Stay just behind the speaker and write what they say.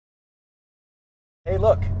Hey,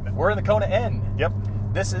 look, we're in the Kona N. Yep.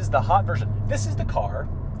 This is the hot version. This is the car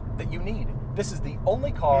that you need. This is the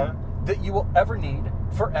only car that you will ever need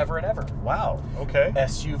forever and ever. Wow. Okay.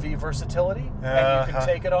 SUV versatility, and you can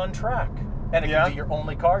take it on track. And it can be your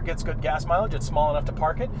only car, gets good gas mileage, it's small enough to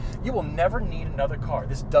park it. You will never need another car.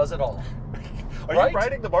 This does it all. Are you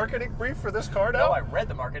writing the marketing brief for this car now? No, I read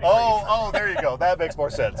the marketing brief. Oh, there you go. That makes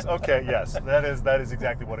more sense. Okay, yes. That is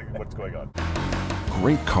exactly what's going on.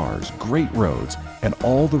 Great cars, great roads, and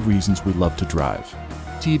all the reasons we love to drive.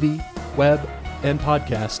 TV, web, and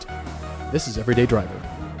podcast. This is Everyday Driver.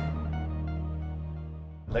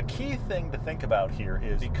 The key thing to think about here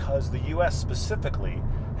is because the U.S. specifically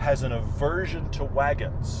has an aversion to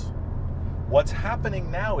wagons, what's happening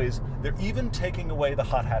now is they're even taking away the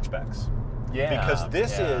hot hatchbacks. Yeah. Because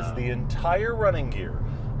this is the entire running gear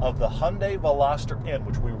of the Hyundai Veloster N,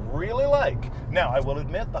 which we really like. Now, I will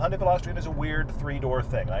admit the Hyundai Veloster N is a weird three-door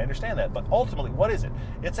thing. I understand that. But ultimately, what is it?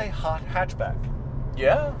 It's a hot hatchback.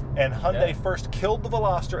 Yeah. And Hyundai first killed the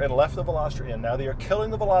Veloster and left the Veloster N. Now they are killing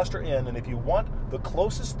the Veloster N, and if you want the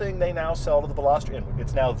closest thing they now sell to the Veloster N,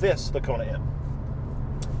 it's now this, the Kona N.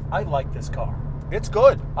 I like this car. It's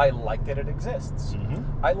good. I like that it exists.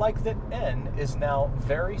 I like that N is now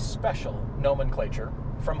very special nomenclature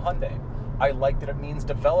from Hyundai. I like that it means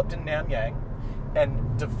developed in Namyang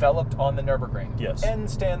and developed on the Nürburgring. Yes. N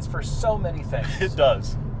stands for so many things. It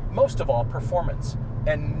does. Most of all, performance.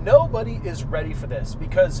 And nobody is ready for this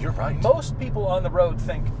because you're right. Most people on the road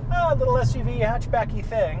think, a little SUV hatchbacky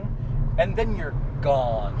thing, and then you're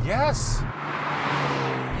gone. Yes.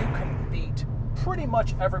 You can beat pretty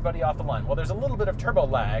much everybody off the line. Well, there's a little bit of turbo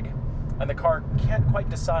lag, and the car can't quite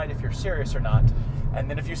decide if you're serious or not. And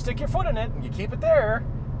then if you stick your foot in it and you keep it there,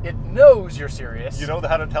 it knows you're serious. You know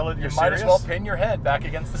how to tell it you're serious? You might as well pin your head back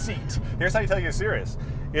against the seat. Here's how you tell you're serious.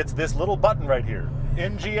 It's this little button right here.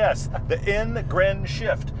 NGS. The N-Gren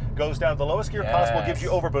shift goes down to the lowest gear possible, gives you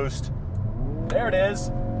overboost. There it is.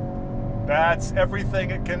 That's everything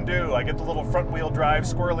it can do. I get the little front wheel drive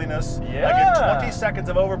squirreliness. Yeah. I get 20 seconds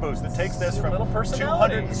of overboost. It takes this from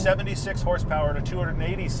 276 horsepower to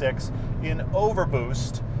 286 in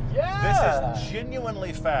overboost. Yeah. This is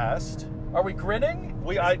genuinely fast. Are we grinning?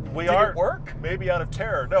 We Did are. It work? Maybe out of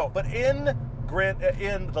terror. No, but in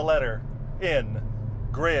the letter in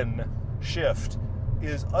grin shift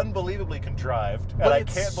is unbelievably contrived, and I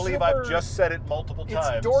can't believe I've just said it multiple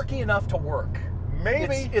times. It's dorky enough to work.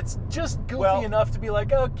 Maybe. It's just goofy enough to be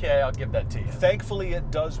like, okay, I'll give that to you. Thankfully,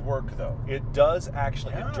 it does work, though. It does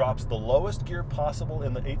actually. It drops the lowest gear possible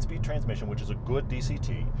in the 8-speed transmission, which is a good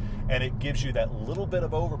DCT, and it gives you that little bit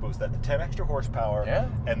of overboost, that 10 extra horsepower,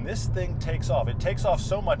 and this thing takes off. It takes off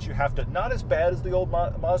so much you have to, not as bad as the old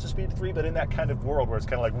Mazda Speed 3, but in that kind of world where it's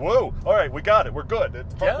kind of like, whoa, all right, we got it, we're good.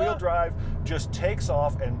 It's front-wheel drive, just takes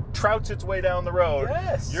off and trouts its way down the road.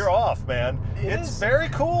 Yes. You're off, man. It's very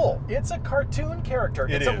cool. It's a cartoon character.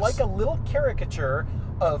 It's like a little caricature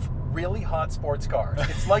of really hot sports cars.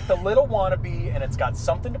 It's like the little wannabe, and it's got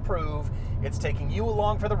something to prove. It's taking you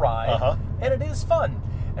along for the ride, and it is fun.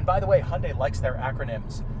 And by the way, Hyundai likes their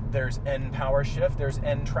acronyms. There's N Power Shift, there's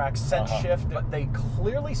N Track Sense Shift, but they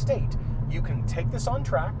clearly state you can take this on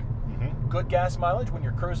track, good gas mileage when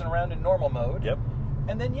you're cruising around in normal mode. Yep.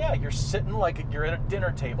 And then, you're sitting like you're at a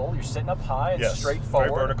dinner table. You're sitting up high and straightforward.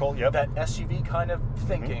 Very vertical, That SUV kind of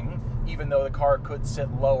thinking, even though the car could sit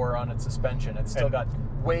lower on its suspension. It's still got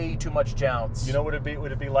way too much jounce. You know what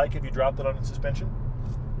would it be like if you dropped it on its suspension?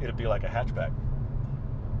 It'd be like a hatchback.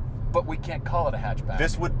 But we can't call it a hatchback.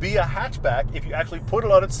 This would be a hatchback if you actually put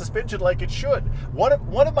it on its suspension like it should. One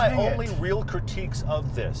of my only real critiques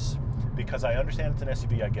of this, because I understand it's an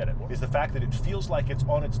SUV, I get it, is the fact that it feels like it's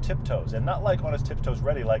on its tiptoes, and not like on its tiptoes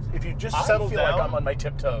ready. Like if you just settle down, I feel like I'm on my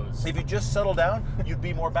tiptoes. If you just settle down, you'd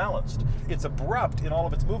be more balanced. It's abrupt in all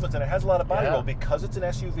of its movements, and it has a lot of body roll because it's an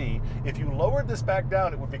SUV. If you lowered this back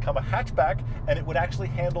down, it would become a hatchback, and it would actually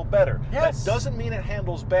handle better. Yes. That doesn't mean it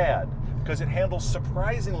handles bad, because it handles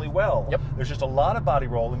surprisingly well. There's just a lot of body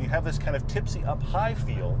roll, and you have this kind of tipsy up high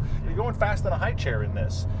feel. You're going fast in a high chair in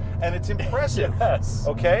this, and it's impressive.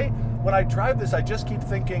 Okay? When I drive this, I just keep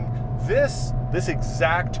thinking this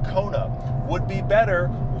exact Kona would be better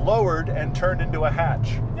lowered and turned into a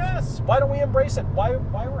hatch. Yes. Why don't we embrace it? Why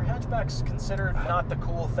were hatchbacks considered not the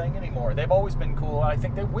cool thing anymore? They've always been cool. I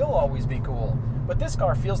think they will always be cool. But this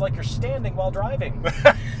car feels like you're standing while driving.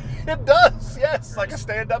 It does, yes, like a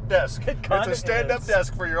stand-up desk. It's a stand-up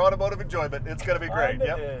desk for your automotive enjoyment. It's going to be great.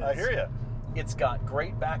 Yep, I hear you. It's got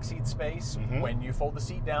great backseat space when you fold the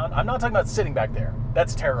seat down. I'm not talking about sitting back there.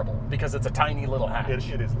 That's terrible because it's a tiny little hatch.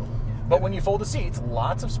 It is little. But when you fold the seats,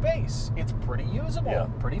 lots of space. It's pretty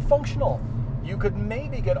usable, pretty functional. You could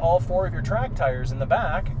maybe get all 4 of your track tires in the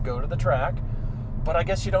back, go to the track, but I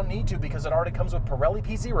guess you don't need to because it already comes with Pirelli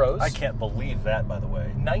P0s. I can't believe that, by the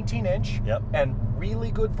way. 19-inch, Yep. and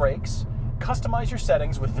really good brakes. Customize your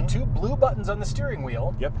settings with the 2 blue buttons on the steering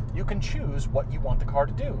wheel. Yep. You can choose what you want the car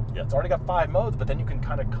to do. Yep. It's already got 5 modes, but then you can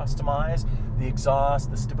kind of customize the exhaust,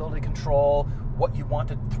 the stability control, what you want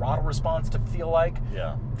the throttle response to feel like.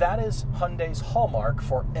 Yeah. That is Hyundai's hallmark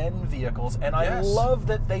for N vehicles, and I Yes. love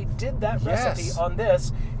that they did that Yes. recipe on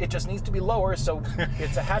this. It just needs to be lower, so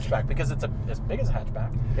it's a hatchback because it's as big as a hatchback.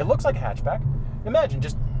 It looks like a hatchback. Imagine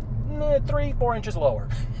just 3-4 inches lower.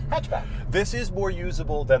 Hatchback. This is more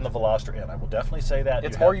usable than the Veloster N. I will definitely say that.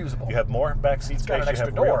 It's more usable. You have more back seat It's got space. an extra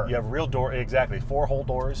you have door. You have real door. Exactly. 4 whole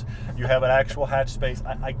doors. You have an actual hatch space.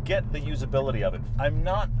 I get the usability of it. I'm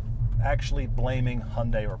not actually blaming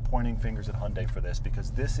Hyundai or pointing fingers at Hyundai for this because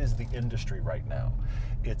this is the industry right now.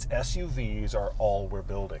 Its SUVs are all we're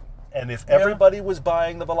building. And if everybody was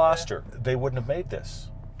buying the Veloster, they wouldn't have made this.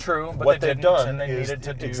 True, but What they they've didn't, done and they is needed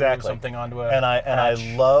to do exactly something onto a and I hatch.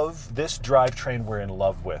 love this drivetrain we're in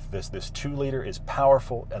love with. This 2-liter is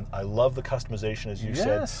powerful, and I love the customization, as you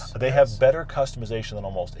Yes, said. They have better customization than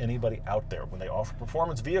almost anybody out there. When they offer a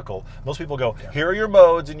performance vehicle, most people go, here are your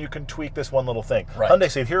modes, and you can tweak this one little thing. Right. Hyundai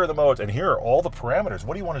said, here are the modes, and here are all the parameters.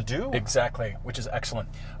 What do you want to do? Exactly, which is excellent.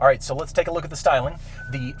 All right, so let's take a look at the styling.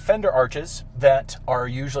 The fender arches that are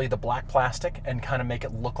usually the black plastic and kind of make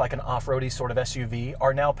it look like an off-roady sort of SUV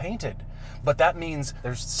are now painted. But that means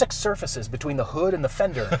there's 6 surfaces between the hood and the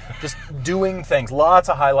fender just doing things. Lots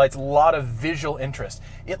of highlights, a lot of visual interest.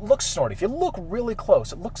 It looks snorty. If you look really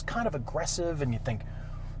close, it looks kind of aggressive, and you think,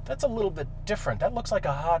 that's a little bit different. That looks like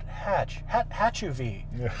a hot hatch. Hatch UV.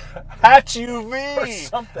 Hatch UV! Or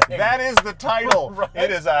something. That is the title. Right. It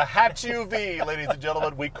is a Hatch UV, ladies and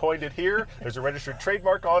gentlemen. We coined it here. There's a registered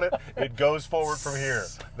trademark on it. It goes forward from here.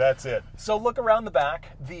 That's it. So look around the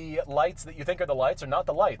back. The lights that you think are the lights are not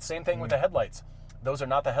the lights. Same thing with the headlights. Those are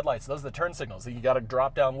not the headlights. Those are the turn signals. You got to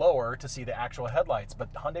drop down lower to see the actual headlights.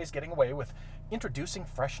 But Hyundai's getting away with introducing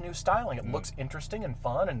fresh new styling. It looks interesting and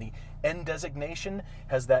fun, and the N designation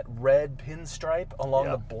has that red pinstripe along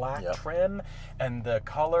the black trim, and the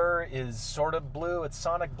color is sort of blue. It's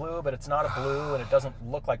sonic blue, but it's not a blue, and it doesn't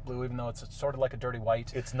look like blue, even though it's sort of like a dirty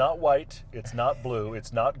white. It's not white. It's not blue.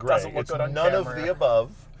 It's not gray. Doesn't look it's good on none camera. of the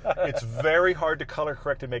above. It's very hard to color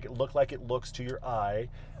correct and make it look like it looks to your eye.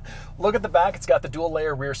 Look at the back. It's got the dual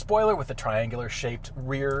layer rear spoiler with the triangular shaped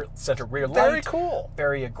center rear light. Very cool.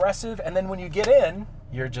 Very aggressive. And then when you get in,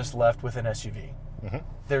 you're just left with an SUV.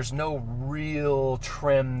 There's no real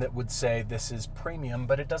trim that would say this is premium,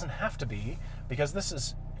 but it doesn't have to be, because this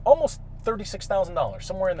is almost $36,000,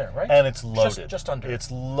 somewhere in there, right? And it's loaded. Just under.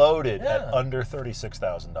 It's loaded Yeah. at under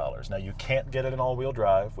 $36,000. Now, you can't get it in all-wheel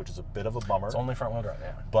drive, which is a bit of a bummer. It's only front-wheel drive,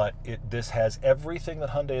 yeah. But this has everything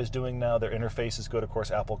that Hyundai is doing now. Their interface is good. Of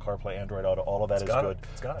course, Apple CarPlay, Android Auto, all of that is good.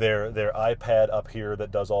 It's got it. Their iPad up here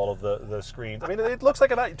that does all of the screens. I mean, it looks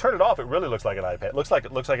like you turn it off, it really looks like an iPad. It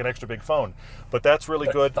looks like an extra big phone. But that's really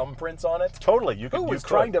good. Thumbprints on it. Totally. You Who was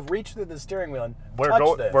trying to reach through the steering wheel and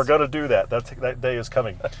touch this? We're going to do that. That day is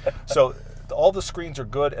coming. So all the screens are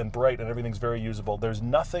good and bright, and everything's very usable. There's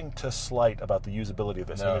nothing to slight about the usability of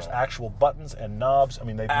this. No. I mean, there's actual buttons and knobs. I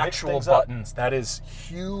mean, they've mixed Actual things up. buttons. That is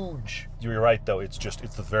huge. You're right, though. It's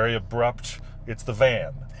the very abrupt. It's the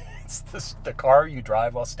van. It's the car you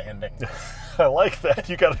drive while standing. I like that.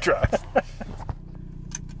 You got to drive. I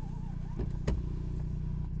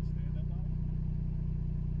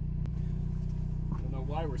don't know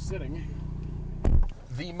why we're sitting.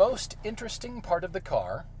 The most interesting part of the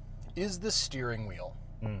car is the steering wheel.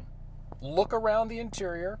 Look around the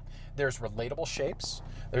interior. There's relatable shapes.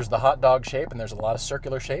 There's the hot dog shape, and there's a lot of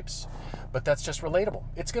circular shapes, but that's just relatable.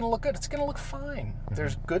 It's going to look good. It's going to look fine.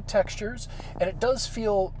 There's good textures, and it does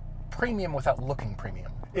feel premium without looking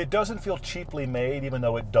premium. It doesn't feel cheaply made, even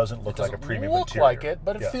though it doesn't look like a premium look interior. like it,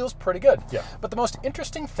 but it feels pretty good. Yeah. But the most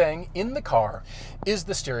interesting thing in the car is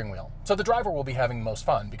the steering wheel. So the driver will be having the most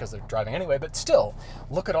fun because they're driving anyway, but still,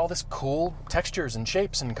 look at all this cool textures and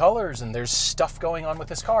shapes and colors, and there's stuff going on with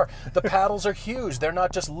this car. The paddles are huge. They're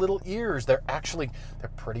not just little ears. They're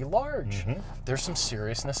pretty large. There's some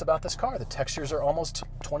seriousness about this car. The textures are almost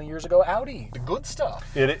 20 years ago Audi. The good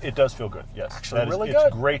stuff. It does feel good, yes. Actually, really it's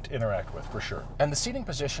good. Great to interact with, for sure. And the seating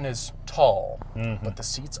position is tall, but the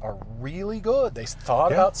seats are really good. They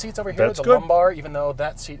thought about seats over here. That's the good. lumbar, even though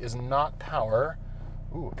that seat is not power.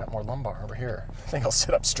 Ooh, got more lumbar over here. I think I'll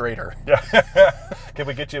sit up straighter. Yeah. Can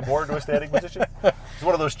we get you more into a standing position? It's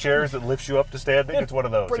one of those chairs that lifts you up to standing. It's one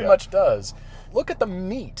of those. Pretty much does. Look at the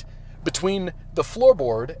meat. between the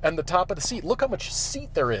floorboard and the top of the seat. Look how much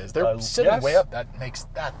seat there is. They're sitting way up. That makes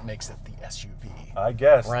it the SUV. I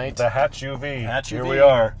guess. Right? The hatch UV. Hatch Here UV. we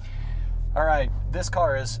are. All right, this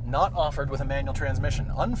car is not offered with a manual transmission.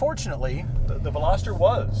 Unfortunately, The Veloster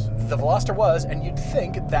was. the Veloster was, and you'd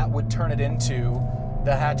think that would turn it into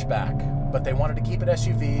the hatchback. But they wanted to keep it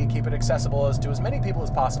SUV, keep it accessible to as many people as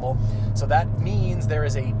possible. So that means there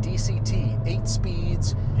is a DCT, 8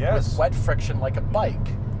 speeds with wet friction like a bike.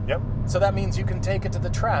 Yep. So that means you can take it to the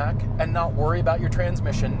track and not worry about your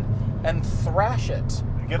transmission and thrash it.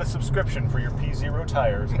 Get a subscription for your P0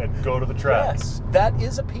 tires and go to the track. Yes, that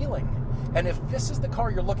is appealing. And if this is the car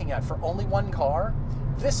you're looking at for only one car,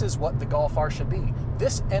 this is what the Golf R should be.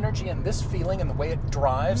 This energy and this feeling and the way it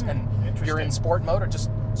drives and you're in sport mode, it just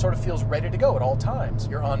sort of feels ready to go at all times.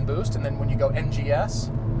 You're on boost, and then when you go NGS,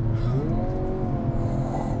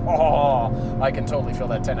 I can totally feel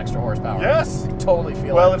that 10 extra horsepower. Yes. Totally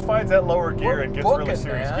feel Well, it. it finds that lower gear and gets really booking,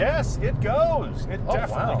 serious. man. Yes, it goes. It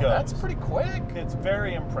definitely goes. That's pretty quick. It's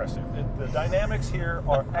very impressive. The dynamics here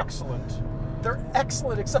are excellent. They're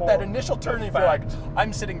excellent, except that initial turn, you feel like,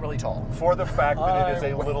 I'm sitting really tall. For the fact that it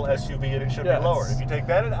is a little SUV and it should be lower. If you take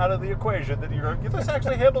that out of the equation, then this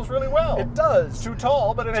actually handles really well. It does. It's too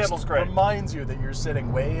tall, but it handles great. Reminds you that you're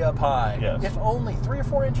sitting way up high. Yes. If only 3 or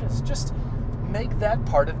 4 inches. Just make that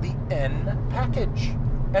part of the N package,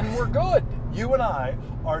 and we're good. You and I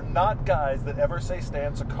are not guys that ever say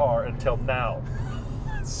stance a car until now.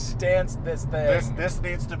 Stance this thing. This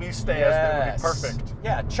needs to be stance. That would be perfect.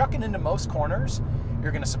 Yeah, chucking into most corners,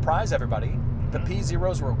 you're going to surprise everybody. The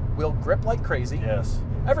P0s will grip like crazy. Yes.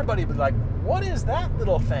 Everybody would be like, what is that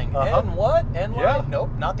little thing? N what? N line? Yeah.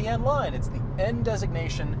 Nope, not the N line. It's the N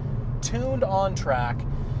designation, tuned on track,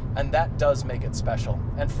 and that does make it special.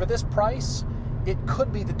 And for this price, it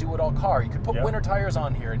could be the do-it-all car. You could put winter tires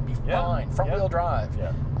on here and be fine. Front-wheel drive.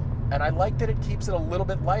 Yeah. And I like that it keeps it a little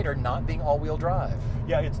bit lighter, not being all-wheel drive.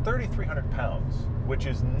 Yeah, it's 3,300 pounds, which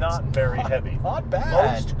is not very heavy. Not bad.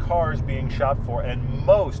 Most cars being shopped for, and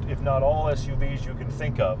most, if not all SUVs you can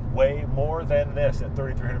think of, weigh more than this at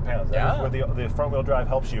 3,300 pounds. That is where the front-wheel drive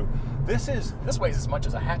helps you. This weighs as much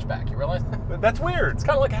as a hatchback, you realize? That's weird. It's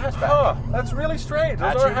kind of like a hatchback. Huh, that's really strange.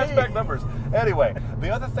 Those are hatchback numbers. Anyway, the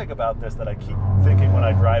other thing about this that I keep thinking when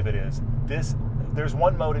I drive it is, there's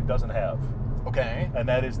one mode it doesn't have. Okay. And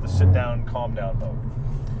that is the sit-down, calm-down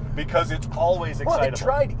mode. Because it's always excitable. Well, I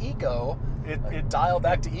tried Eco. It dialed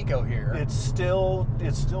back to Eco here. It's still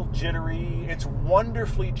jittery. It's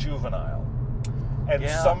wonderfully juvenile. And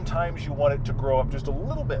sometimes you want it to grow up just a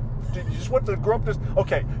little bit. You just want it to grow up just,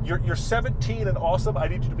 okay, you're 17 and awesome. I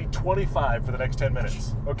need you to be 25 for the next 10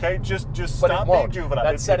 minutes. Okay? Just stop being juvenile.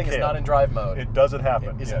 That setting is not in drive mode. It doesn't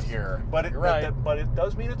happen. It isn't here. But it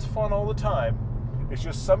does mean it's fun all the time. It's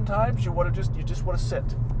just sometimes you want to just want to sit.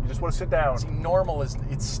 You just want to sit down. See, normal it's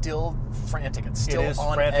still frantic. It's still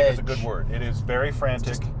on frantic edge. is a good word. It is very frantic.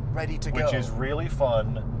 It's just ready to go. Which is really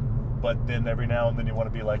fun. But then every now and then you want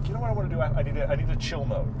to be like, you know what I want to do? I need a chill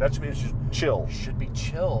mode. That should be just chill. Should be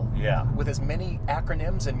chill. Yeah. With as many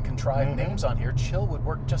acronyms and contrived names on here, chill would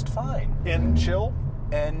work just fine. In chill?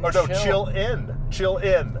 Chill in. Chill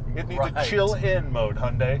in. It needs a chill in mode,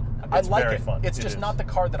 Hyundai. It's I like very it. fun. It's just not the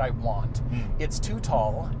car that I want. It's too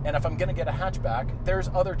tall, and if I'm going to get a hatchback, there's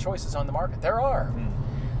other choices on the market. There are.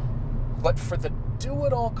 But for the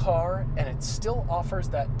do-it-all car, and it still offers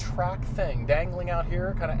that track thing dangling out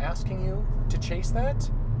here, kind of asking you to chase that,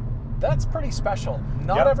 that's pretty special.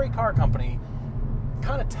 Not every car company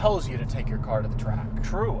kind of tells you to take your car to the track.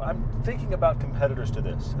 True. I'm thinking about competitors to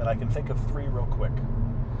this, and I can think of 3 real quick.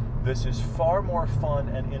 This is far more fun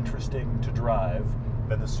and interesting to drive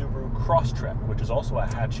than the Subaru Crosstrek, which is also a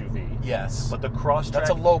hatch UV. Yes. But the Crosstrek... That's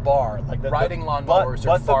a low bar. Like riding lawnmowers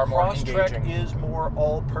are far more engaging. But the Crosstrek is more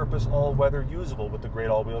all-purpose, all-weather usable with the great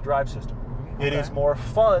all-wheel drive system. It is more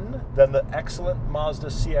fun than the excellent Mazda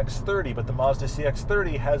CX-30, but the Mazda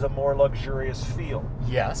CX-30 has a more luxurious feel.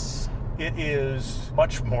 Yes. It is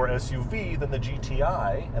much more SUV than the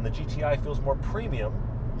GTI, and the GTI feels more premium.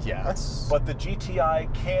 Yes. But the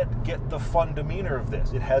GTI can't get the fun demeanor of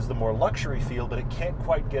this. It has the more luxury feel, but it can't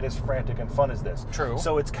quite get as frantic and fun as this. True.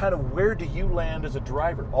 So it's kind of, where do you land as a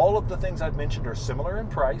driver? All of the things I've mentioned are similar in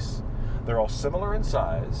price. They're all similar in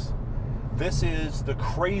size. This is the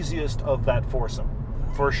craziest of that foursome,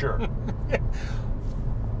 for sure.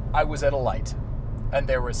 I was at a light, and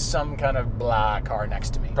there was some kind of blah car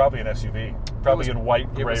next to me. Probably an SUV. Probably in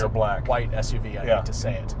white, gray, or black. White SUV, I hate to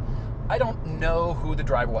say it. I don't know who the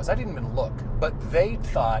driver was. I didn't even look. But they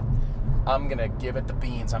thought, I'm going to give it the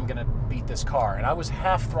beans. I'm going to beat this car. And I was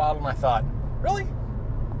half throttled, and I thought, really?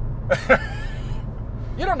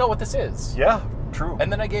 You don't know what this is. Yeah. True.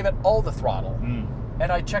 And then I gave it all the throttle.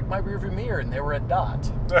 And I checked my rearview mirror, and they were a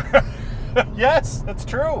dot. Yes, that's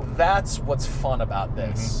true. That's what's fun about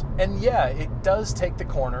this. And yeah, it does take the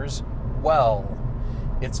corners well.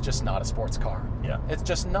 It's just not a sports car. Yeah. It's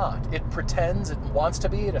just not. It pretends it wants to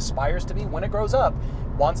be, it aspires to be, when it grows up,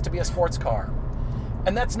 wants to be a sports car.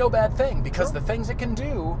 And that's no bad thing, because the things it can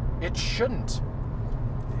do, it shouldn't.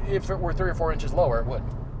 If it were 3 or 4 inches lower, it would.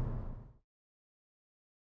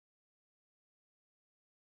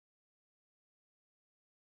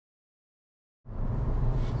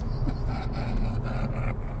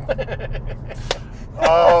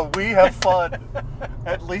 Oh, we have fun.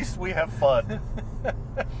 At least we have fun.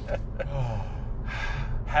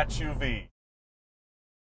 Hatch UV.